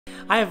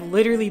I have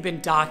literally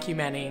been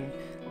documenting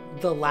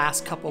the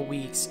last couple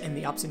weeks and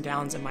the ups and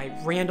downs and my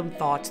random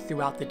thoughts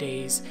throughout the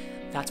days.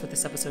 That's what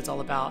this episode's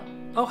all about.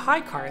 Oh,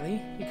 hi,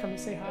 Carly. You come to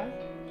say hi?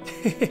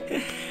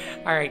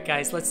 All right,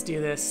 guys, let's do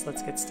this.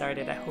 Let's get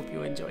started. I hope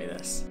you enjoy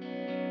this.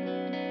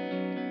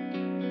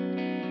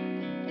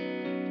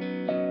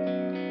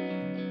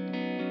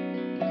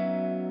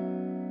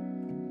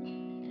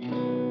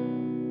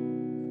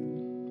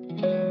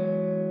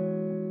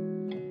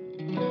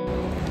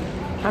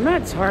 I'm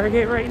at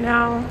Target right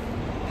now,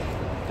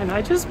 and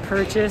I just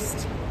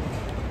purchased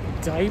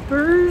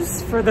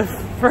diapers for the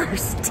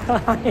first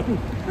time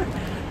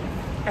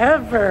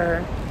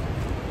ever.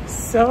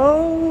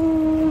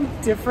 So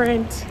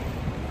different,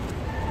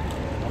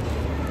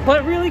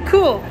 but really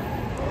cool.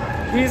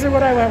 These are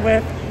what I went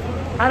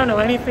with. I don't know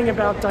anything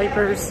about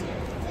diapers.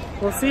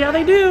 We'll see how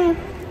they do.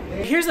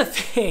 Here's the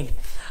thing.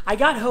 I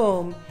got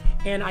home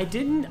and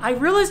I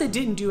realized I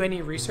didn't do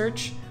any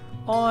research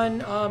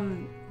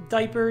on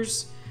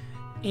diapers,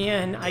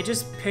 and I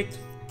just picked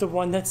the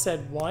one that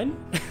said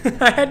 1.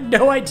 I had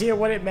no idea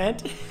what it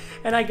meant,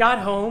 and I got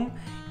home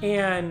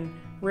and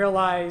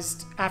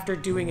realized after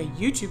doing a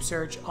YouTube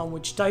search on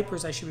which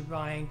diapers I should be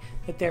buying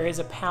that there is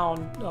a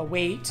pound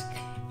weight,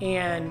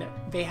 and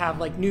they have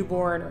like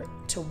newborn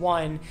to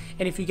 1,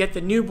 and if you get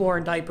the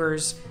newborn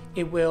diapers,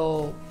 it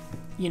will,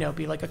 you know,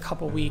 be like a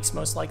couple weeks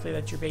most likely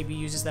that your baby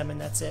uses them, and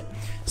that's it.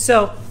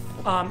 So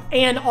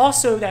and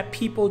also that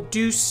people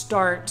do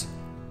start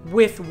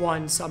with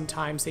 1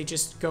 sometimes. They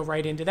just go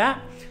right into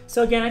that.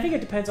 So again, I think it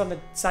depends on the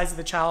size of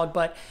the child,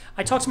 but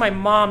I talked to my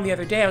mom the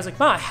other day. I was like,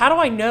 "Ma, how do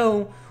I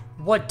know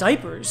what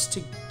diapers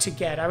to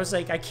get?" I was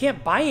like, "I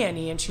can't buy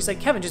any." And she's like,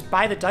 "Kevin, just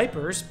buy the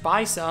diapers,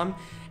 buy some,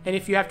 and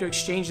if you have to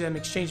exchange them,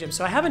 exchange them."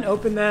 So I haven't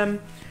opened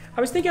them. I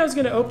was thinking I was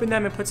gonna open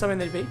them and put some in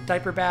the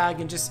diaper bag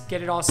and just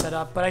get it all set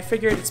up, but I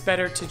figured it's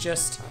better to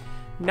just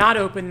not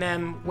open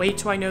them, wait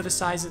till I know the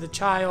size of the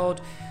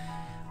child,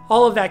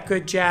 all of that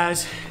good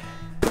jazz,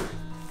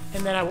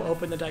 and then I will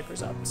open the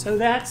diapers up. So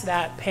that's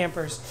that,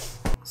 Pampers.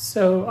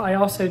 So I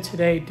also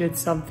today did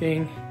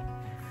something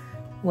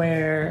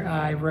where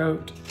I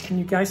wrote, and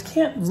you guys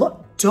can't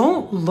look,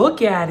 don't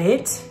look at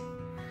it.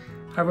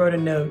 I wrote a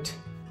note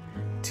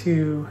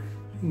to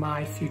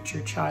my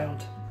future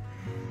child.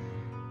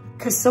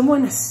 Because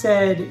someone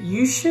said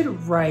you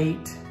should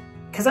write,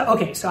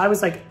 okay, so I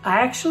was like, I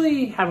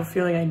actually have a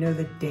feeling I know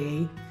the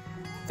day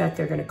that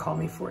they're gonna call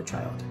me for a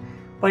child.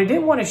 But I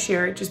didn't want to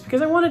share it just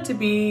because I want it to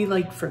be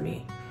like for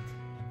me.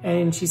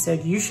 And she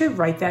said, you should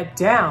write that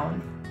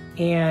down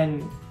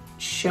and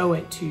show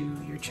it to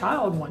your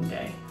child one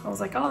day. I was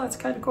like, oh, that's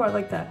kind of cool, I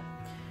like that.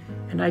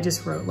 And I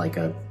just wrote like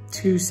a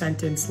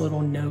 2-sentence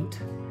little note,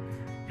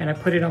 and I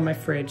put it on my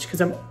fridge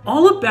because I'm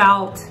all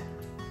about,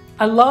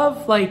 I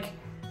love like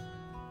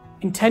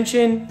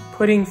intention,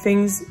 putting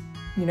things,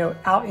 you know,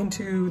 out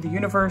into the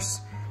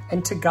universe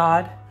and to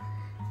God,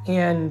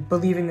 and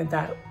believing that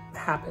that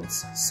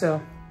happens.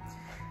 So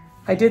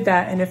I did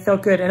that and it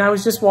felt good. And I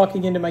was just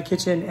walking into my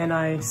kitchen and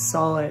I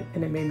saw it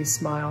and it made me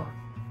smile,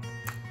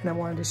 and I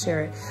wanted to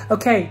share it.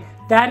 Okay,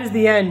 that is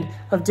the end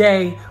of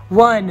day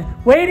 1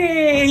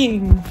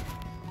 waiting.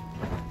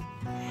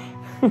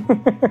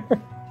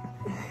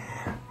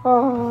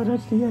 Oh,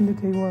 that's the end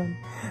of day 1.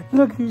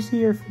 Look who's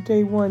here for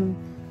day 1.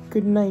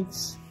 Good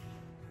nights.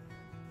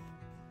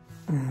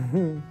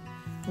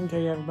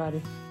 Okay,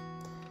 everybody,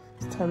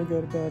 it's time to go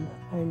to bed.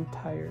 I'm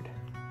tired,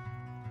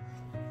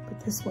 but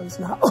this one's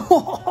not.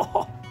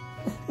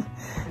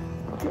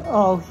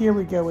 Oh, here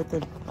we go with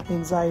the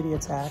anxiety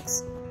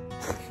attacks.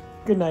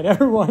 Good night,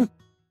 everyone.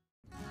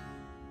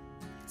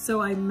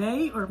 So I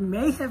may or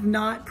may have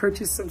not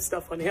purchased some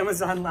stuff on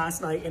Amazon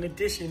last night in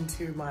addition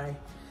to my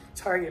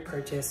Target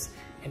purchase,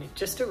 and it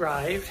just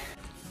arrived.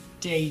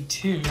 Day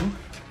 2.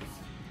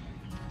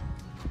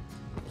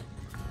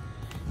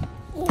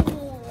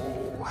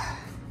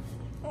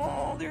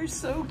 Oh, they're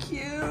so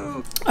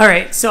cute. All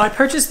right, so I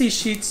purchased these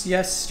sheets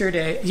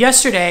yesterday.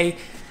 Yesterday,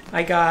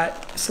 I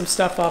got some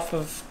stuff off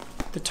of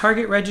the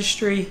Target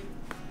registry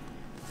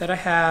that I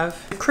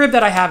have. The crib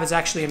that I have is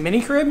actually a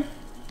mini crib,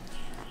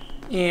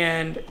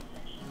 and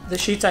the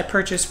sheets I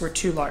purchased were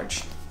too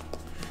large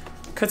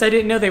because I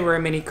didn't know they were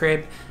a mini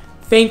crib.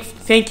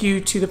 Thank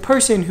you to the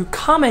person who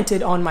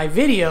commented on my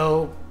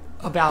video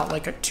about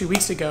like 2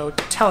 weeks ago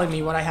telling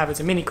me what I have as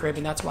a mini crib,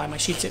 and that's why my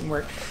sheets didn't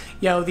work.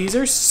 Yo, these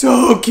are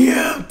so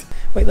cute.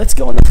 Wait, let's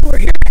go on the floor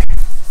here.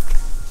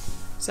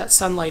 So that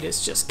sunlight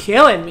is just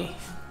killing me.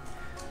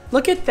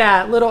 Look at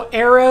that, little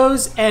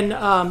arrows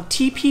and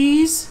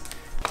teepees.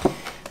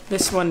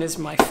 This one is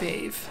my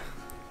fave.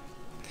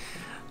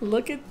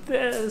 Look at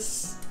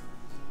this.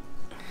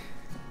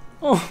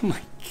 Oh my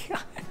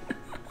God.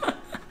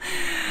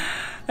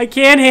 I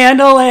can't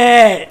handle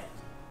it.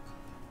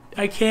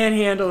 I can't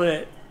handle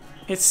it.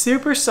 It's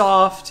super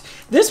soft.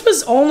 This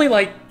was only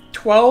like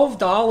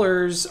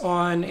 $12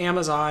 on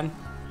Amazon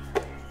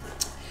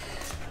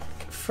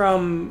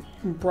from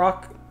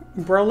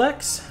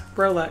Brolex.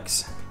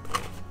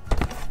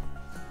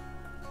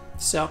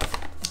 So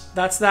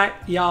that's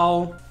that,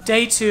 y'all.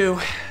 Day two.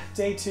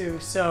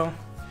 So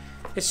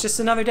it's just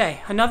another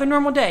day, another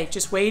normal day,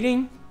 just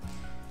waiting.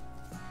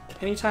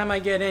 Anytime I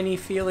get any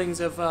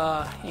feelings of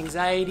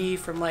anxiety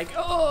from like,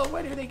 oh,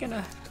 when are they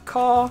gonna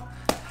call?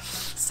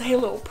 Say a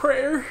little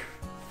prayer.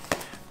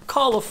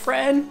 Call a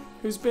friend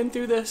who's been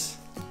through this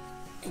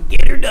and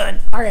get her done.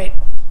 All right,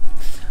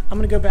 I'm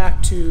gonna go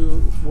back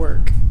to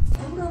work.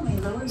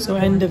 So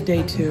end of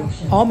day 2,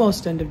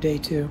 almost end of day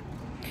 2.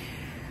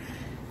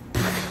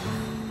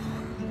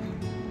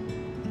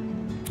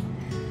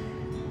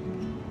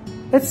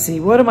 Let's see,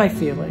 what am I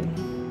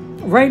feeling?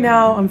 Right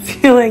now, I'm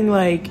feeling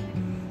like,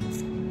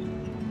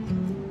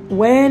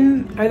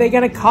 when are they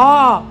gonna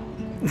call?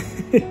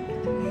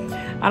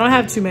 I don't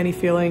have too many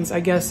feelings. I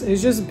guess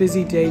it's just a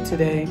busy day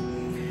today.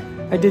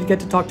 I did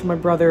get to talk to my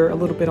brother a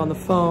little bit on the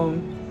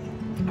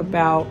phone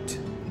about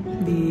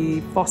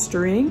the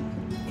fostering,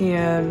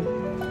 and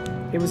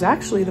it was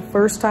actually the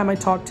first time I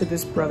talked to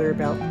this brother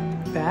about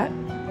that,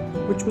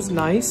 which was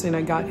nice, and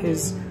I got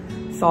his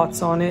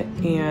thoughts on it,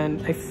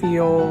 and I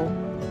feel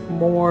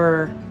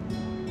more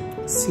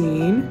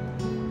seen,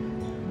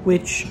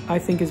 which I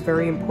think is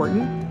very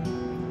important.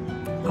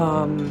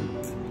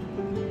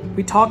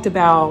 We talked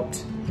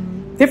about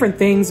different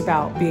things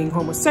about being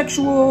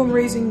homosexual and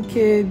raising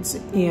kids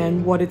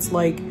and what it's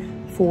like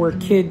for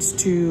kids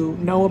to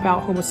know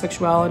about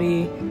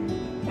homosexuality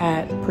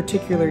at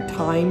particular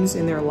times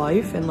in their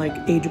life and like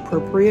age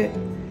appropriate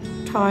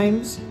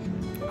times,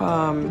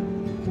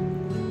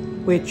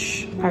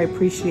 which I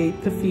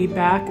appreciate the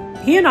feedback.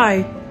 He and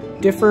I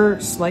differ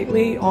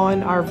slightly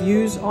on our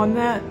views on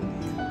that.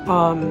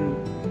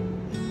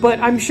 But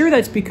I'm sure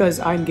that's because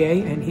I'm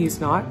gay and he's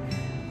not.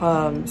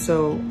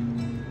 So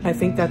I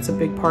think that's a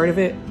big part of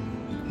it.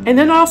 And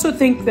then I also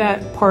think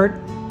that part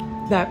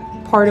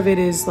of it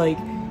is like,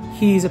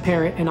 he's a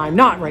parent and I'm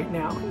not right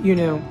now, you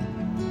know.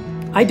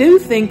 I do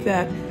think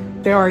that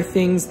there are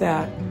things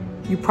that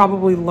you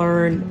probably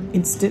learn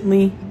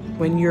instantly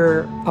when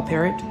you're a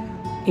parent,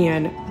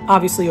 and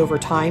obviously over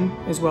time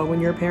as well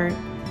when you're a parent,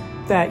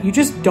 that you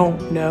just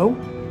don't know,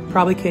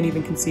 probably can't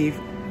even conceive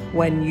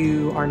when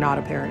you are not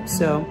a parent.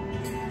 So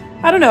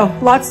I don't know,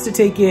 lots to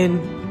take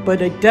in,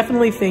 but I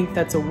definitely think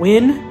that's a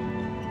win.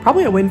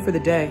 Probably a win for the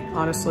day,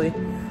 honestly.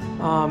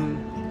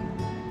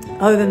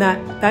 Other than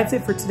that, that's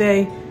it for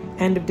today.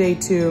 End of day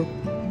 2.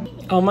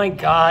 Oh my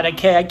God, I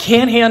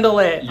can't handle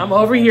it. I'm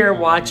over here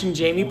watching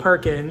Jamie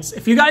Perkins.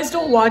 If you guys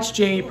don't watch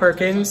Jamie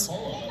Perkins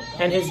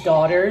and his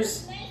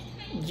daughters,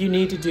 you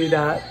need to do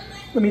that.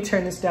 Let me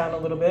turn this down a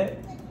little bit,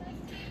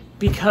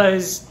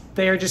 because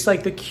they are just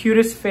like the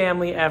cutest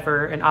family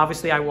ever. And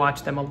obviously I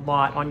watch them a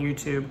lot on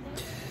YouTube.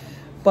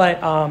 But,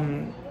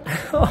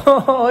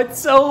 oh, it's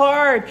so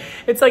hard.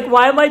 It's like,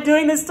 why am I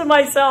doing this to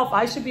myself?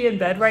 I should be in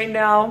bed right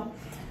now,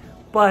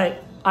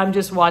 but I'm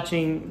just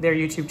watching their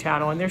YouTube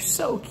channel and they're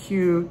so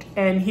cute.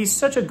 And he's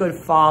such a good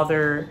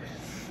father.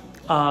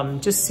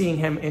 Just seeing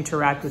him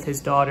interact with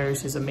his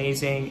daughters is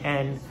amazing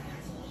and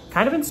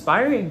kind of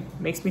inspiring.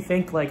 Makes me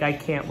think like I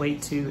can't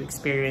wait to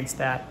experience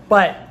that.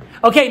 But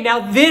okay,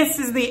 now this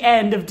is the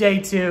end of day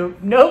 2.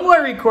 No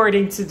more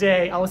recording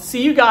today. I'll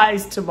see you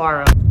guys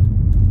tomorrow.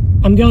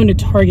 I'm going to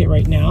Target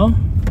right now,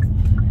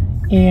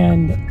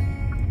 and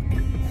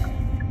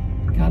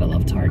gotta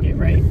love Target,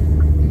 right?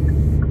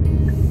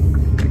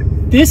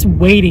 This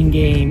waiting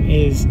game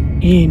is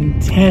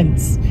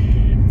intense.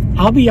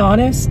 I'll be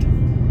honest,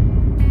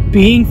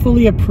 being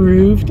fully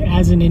approved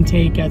as an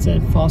intake as a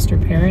foster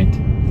parent,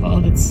 oh,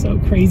 that's so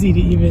crazy to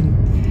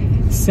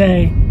even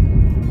say,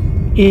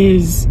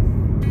 is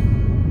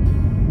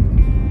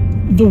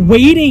the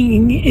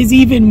waiting is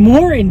even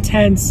more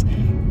intense,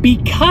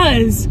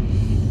 because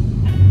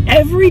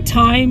every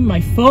time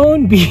my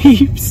phone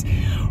beeps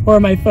or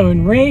my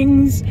phone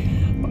rings,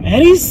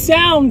 any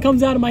sound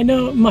comes out of my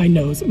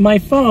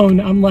phone,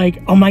 I'm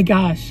like, oh my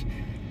gosh.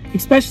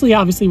 Especially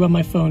obviously when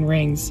my phone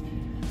rings,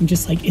 I'm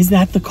just like, is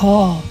that the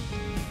call?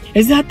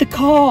 Is that the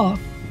call?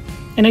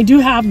 And I do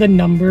have the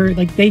number,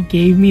 like they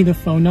gave me the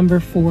phone number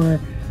for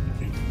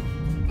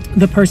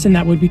the person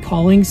that would be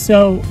calling,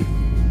 so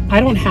I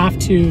don't have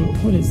to,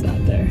 what is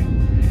that there?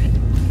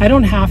 I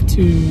don't have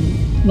to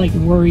like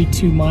worry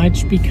too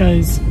much,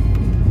 because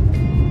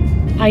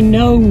I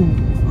know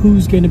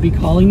who's going to be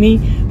calling me.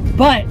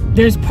 But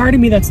there's part of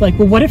me that's like,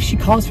 well, what if she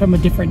calls from a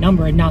different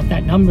number and not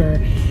that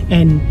number?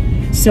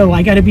 And so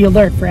I got to be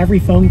alert for every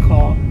phone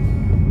call.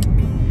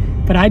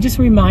 But I just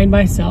remind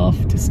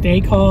myself to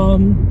stay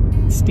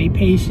calm, stay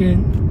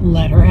patient,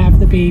 let her have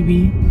the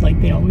baby,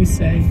 like they always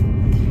say.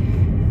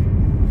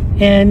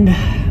 And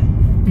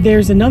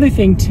there's another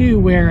thing too,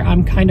 where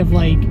I'm kind of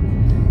like,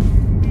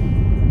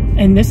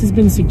 and this has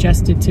been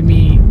suggested to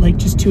me, like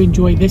just to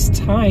enjoy this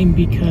time,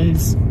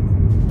 because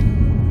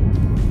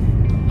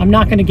I'm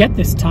not going to get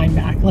this time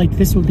back. Like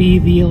this will be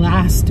the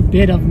last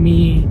bit of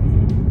me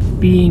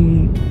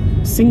being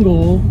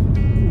single,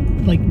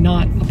 like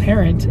not a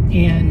parent,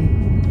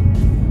 and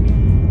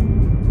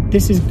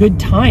this is good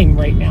time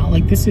right now.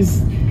 Like this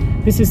is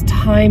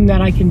time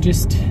that I can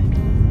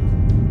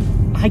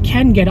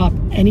get up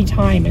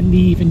anytime and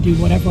leave and do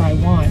whatever I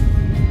want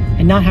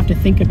and not have to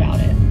think about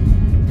it.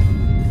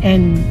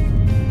 And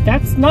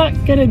that's not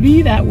gonna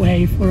be that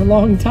way for a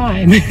long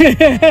time.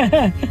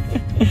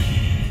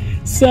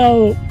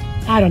 So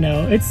I don't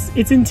know,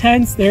 it's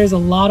intense. There's a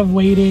lot of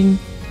waiting,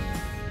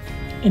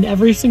 and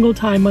every single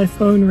time my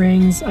phone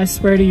rings, I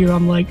swear to you,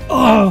 I'm like,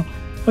 oh,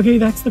 okay,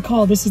 that's the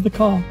call, this is the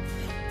call.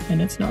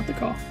 And it's not the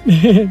call.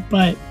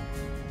 But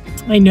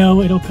I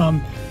know it'll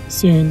come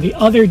soon. The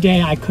other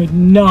day I could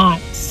not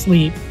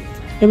sleep.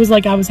 It was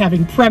like I was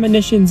having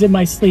premonitions in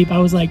my sleep. I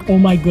was like, oh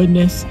my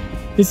goodness,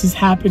 this is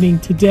happening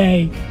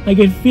today. I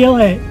could feel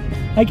it.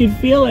 I could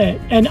feel it.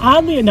 And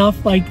oddly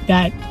enough, like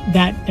that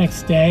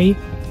next day,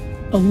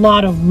 a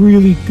lot of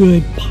really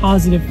good,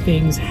 positive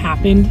things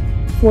happened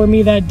for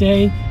me that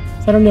day.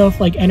 So I don't know if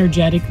like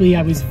energetically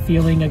I was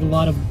feeling like a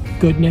lot of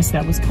goodness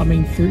that was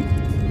coming through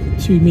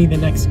to me the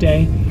next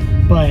day.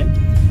 But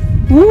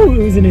woo,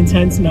 it was an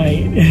intense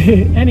night.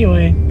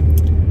 Anyway,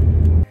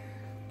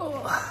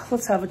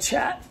 let's have a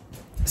chat.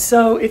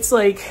 So it's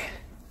like,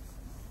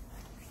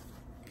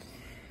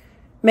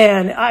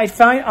 man,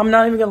 I'm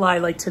not even gonna lie,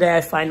 like today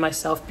I find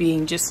myself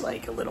being just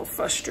like a little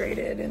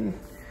frustrated, and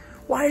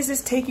why is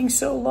this taking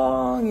so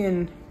long?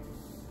 And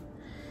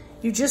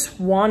you just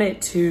want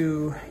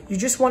to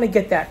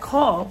get that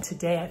call.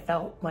 Today I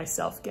felt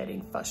myself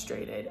getting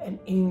frustrated and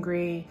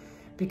angry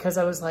because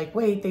I was like,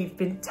 wait, they've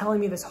been telling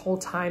me this whole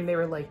time. They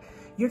were like,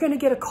 you're gonna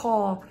get a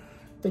call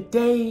the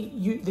day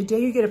you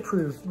get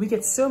approved. We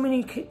get so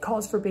many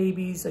calls for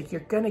babies, like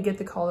you're gonna get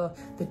the call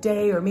the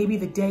day or maybe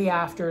the day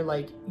after,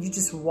 like you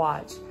just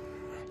watch.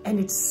 And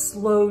it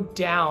slowed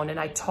down, and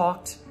I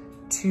talked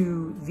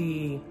to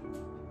the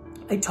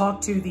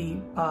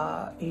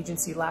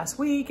agency last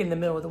week in the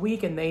middle of the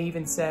week, and they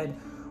even said,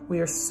 we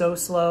are so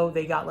slow.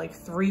 They got like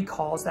 3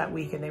 calls that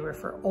week, and they were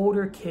for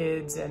older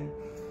kids. And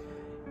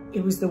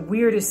it was the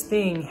weirdest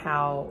thing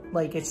how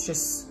like it's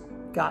just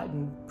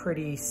gotten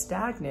pretty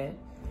stagnant,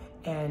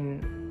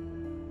 and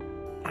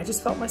I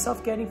just felt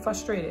myself getting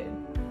frustrated.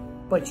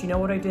 But you know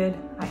what I did?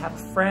 I have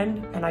a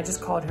friend, and I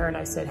just called her and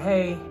I said,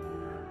 hey,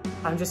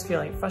 I'm just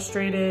feeling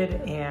frustrated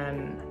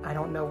and I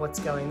don't know what's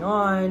going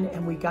on.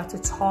 And we got to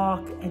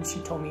talk, and she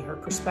told me her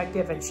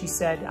perspective, and she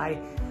said,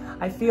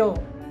 I feel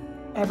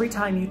every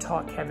time you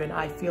talk, Kevin,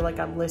 I feel like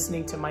I'm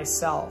listening to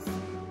myself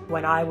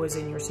when I was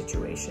in your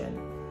situation.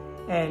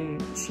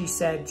 And she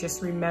said,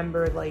 just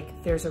remember,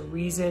 like, there's a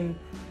reason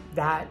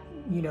that,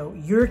 you know,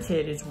 your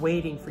kid is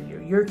waiting for you.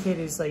 Your kid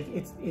is like,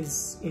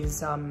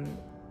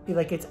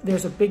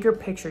 there's a bigger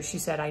picture. She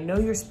said, I know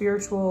you're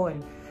spiritual,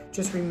 and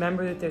just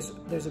remember that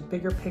there's a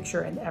bigger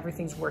picture, and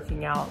everything's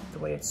working out the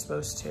way it's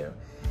supposed to.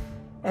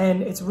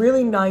 And it's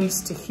really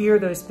nice to hear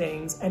those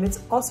things. And it's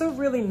also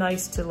really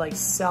nice to like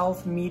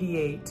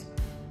self-mediate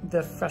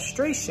the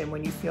frustration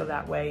when you feel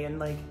that way, and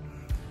like,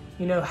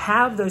 you know,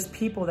 have those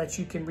people that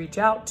you can reach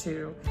out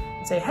to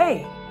and say,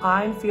 hey,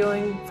 I'm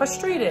feeling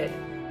frustrated,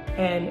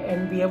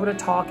 and be able to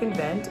talk and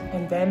vent,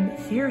 and then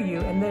hear you,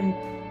 and then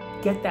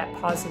get that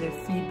positive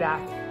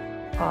feedback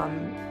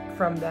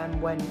from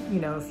them when, you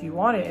know, if you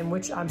want it. And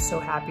which I'm so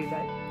happy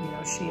that, you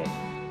know,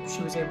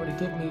 she was able to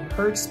give me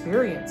her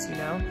experience, you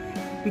know,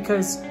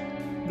 because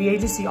the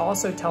agency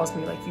also tells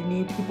me, like, you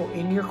need people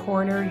in your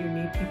corner, you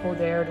need people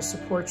there to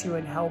support you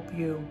and help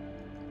you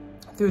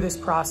through this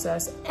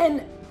process.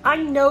 And I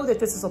know that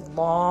this is a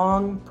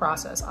long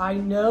process. I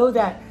know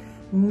that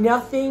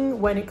nothing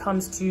when it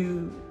comes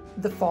to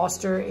the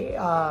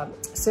foster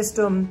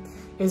system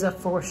is a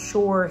for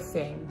sure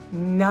thing.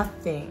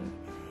 Nothing.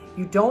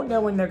 You don't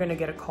know when they're going to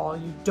get a call.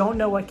 You don't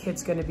know what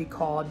kid's going to be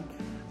called,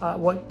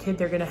 what kid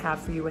they're going to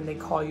have for you when they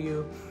call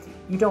you.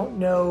 You don't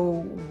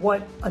know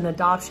what an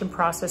adoption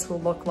process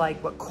will look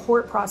like, what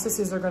court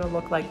processes are going to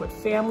look like, what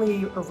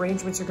family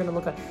arrangements are going to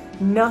look like.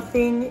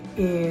 Nothing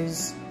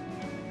is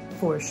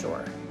for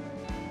sure.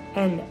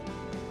 And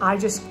I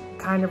just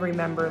kind of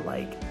remember,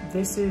 like,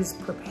 this is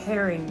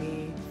preparing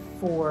me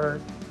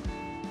for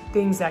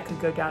things that could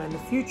go down in the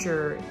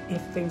future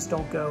if things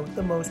don't go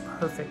the most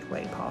perfect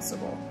way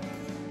possible.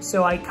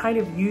 So I kind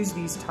of use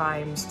these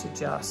times to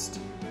just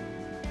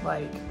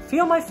like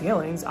feel my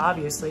feelings,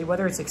 obviously,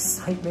 whether it's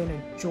excitement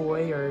or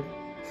joy or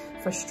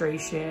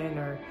frustration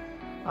or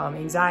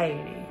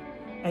anxiety,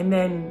 and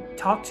then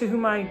talk to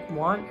whom I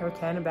want or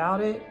can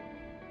about it,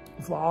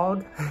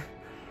 vlog.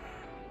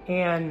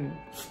 And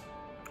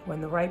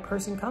when the right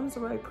person comes,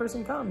 the right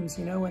person comes,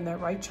 you know, when that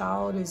right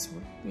child is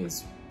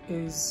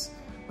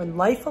when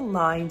life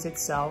aligns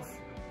itself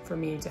for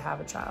me to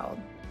have a child,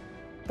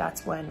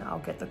 that's when I'll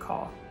get the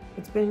call.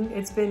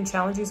 It's been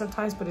challenging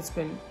sometimes, but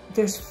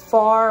there's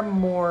far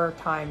more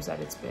times that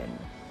it's been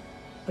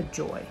a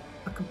joy,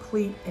 a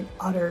complete and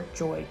utter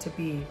joy to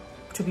be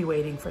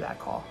waiting for that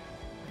call.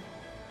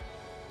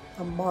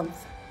 A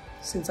month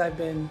since I've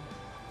been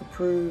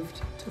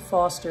approved to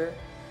foster,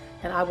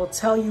 and I will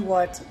tell you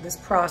what, this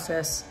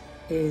process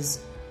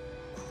is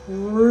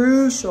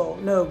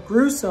gruesome.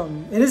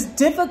 It is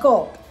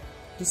difficult.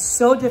 It's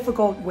so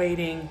difficult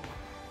waiting.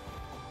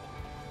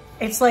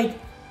 It's like,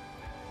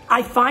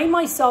 I find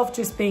myself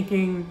just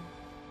thinking,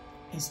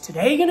 is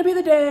today gonna be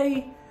the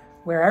day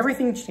where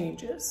everything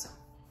changes?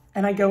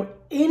 And I go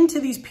into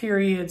these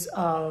periods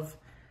of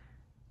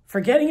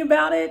forgetting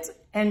about it,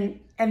 and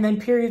then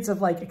periods of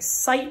like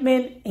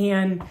excitement,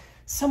 and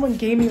someone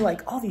gave me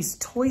like all these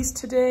toys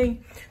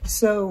today.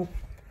 So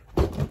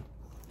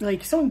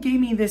like someone gave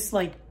me this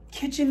like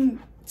kitchen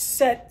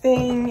set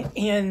thing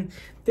and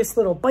this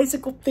little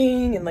bicycle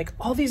thing and like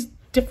all these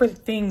different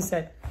things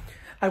that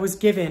I was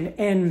given.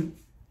 And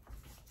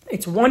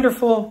it's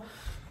wonderful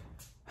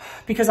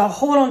because I'll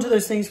hold on to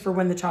those things for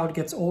when the child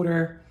gets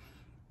older.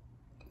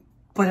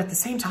 But at the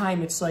same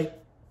time, it's like,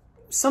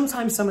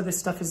 sometimes some of this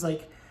stuff is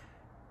like,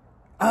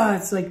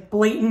 it's like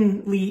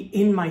blatantly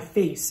in my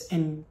face,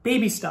 and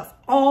baby stuff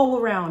all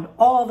around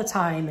all the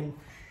time. And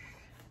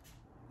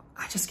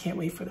I just can't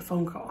wait for the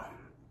phone call.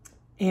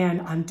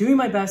 And I'm doing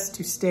my best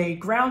to stay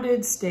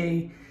grounded,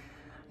 stay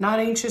not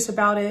anxious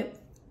about it,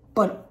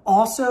 but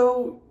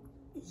also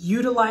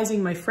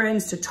utilizing my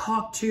friends to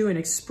talk to and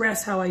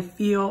express how I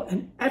feel.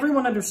 And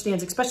everyone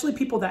understands, especially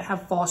people that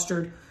have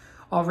fostered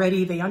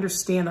already, they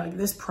understand that like,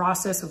 this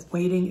process of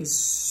waiting is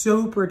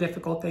super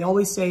difficult. They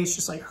always say it's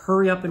just like,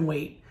 hurry up and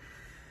wait.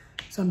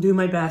 So I'm doing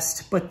my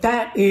best, but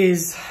that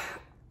is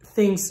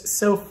things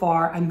so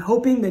far. I'm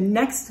hoping the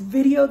next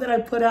video that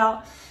I put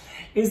out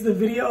is the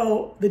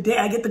video the day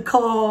I get the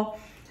call,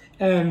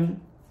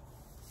 and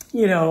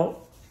you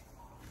know,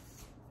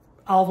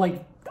 I'll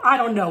like, I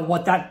don't know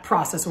what that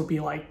process will be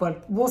like,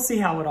 but we'll see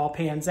how it all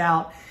pans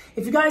out.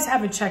 If you guys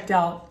haven't checked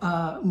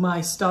out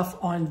my stuff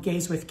on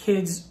Gays with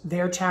Kids,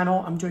 their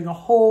channel, I'm doing a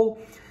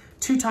whole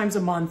 2 times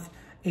a month,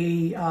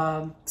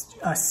 a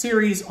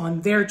series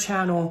on their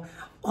channel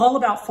all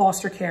about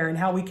foster care and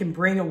how we can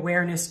bring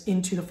awareness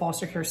into the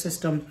foster care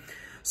system.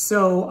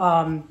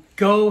 So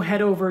go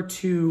head over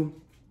to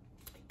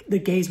the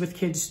Gays with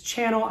Kids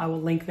channel. I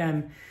will link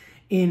them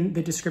in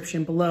the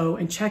description below,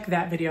 and check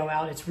that video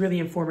out. It's really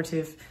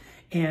informative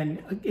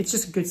and it's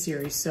just a good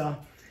series. So,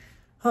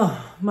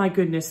 oh my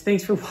goodness,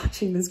 thanks for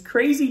watching this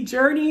crazy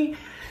journey.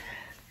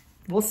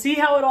 We'll see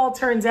how it all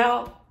turns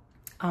out.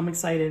 I'm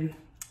excited.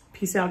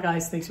 Peace out,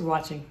 guys. Thanks for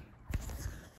watching.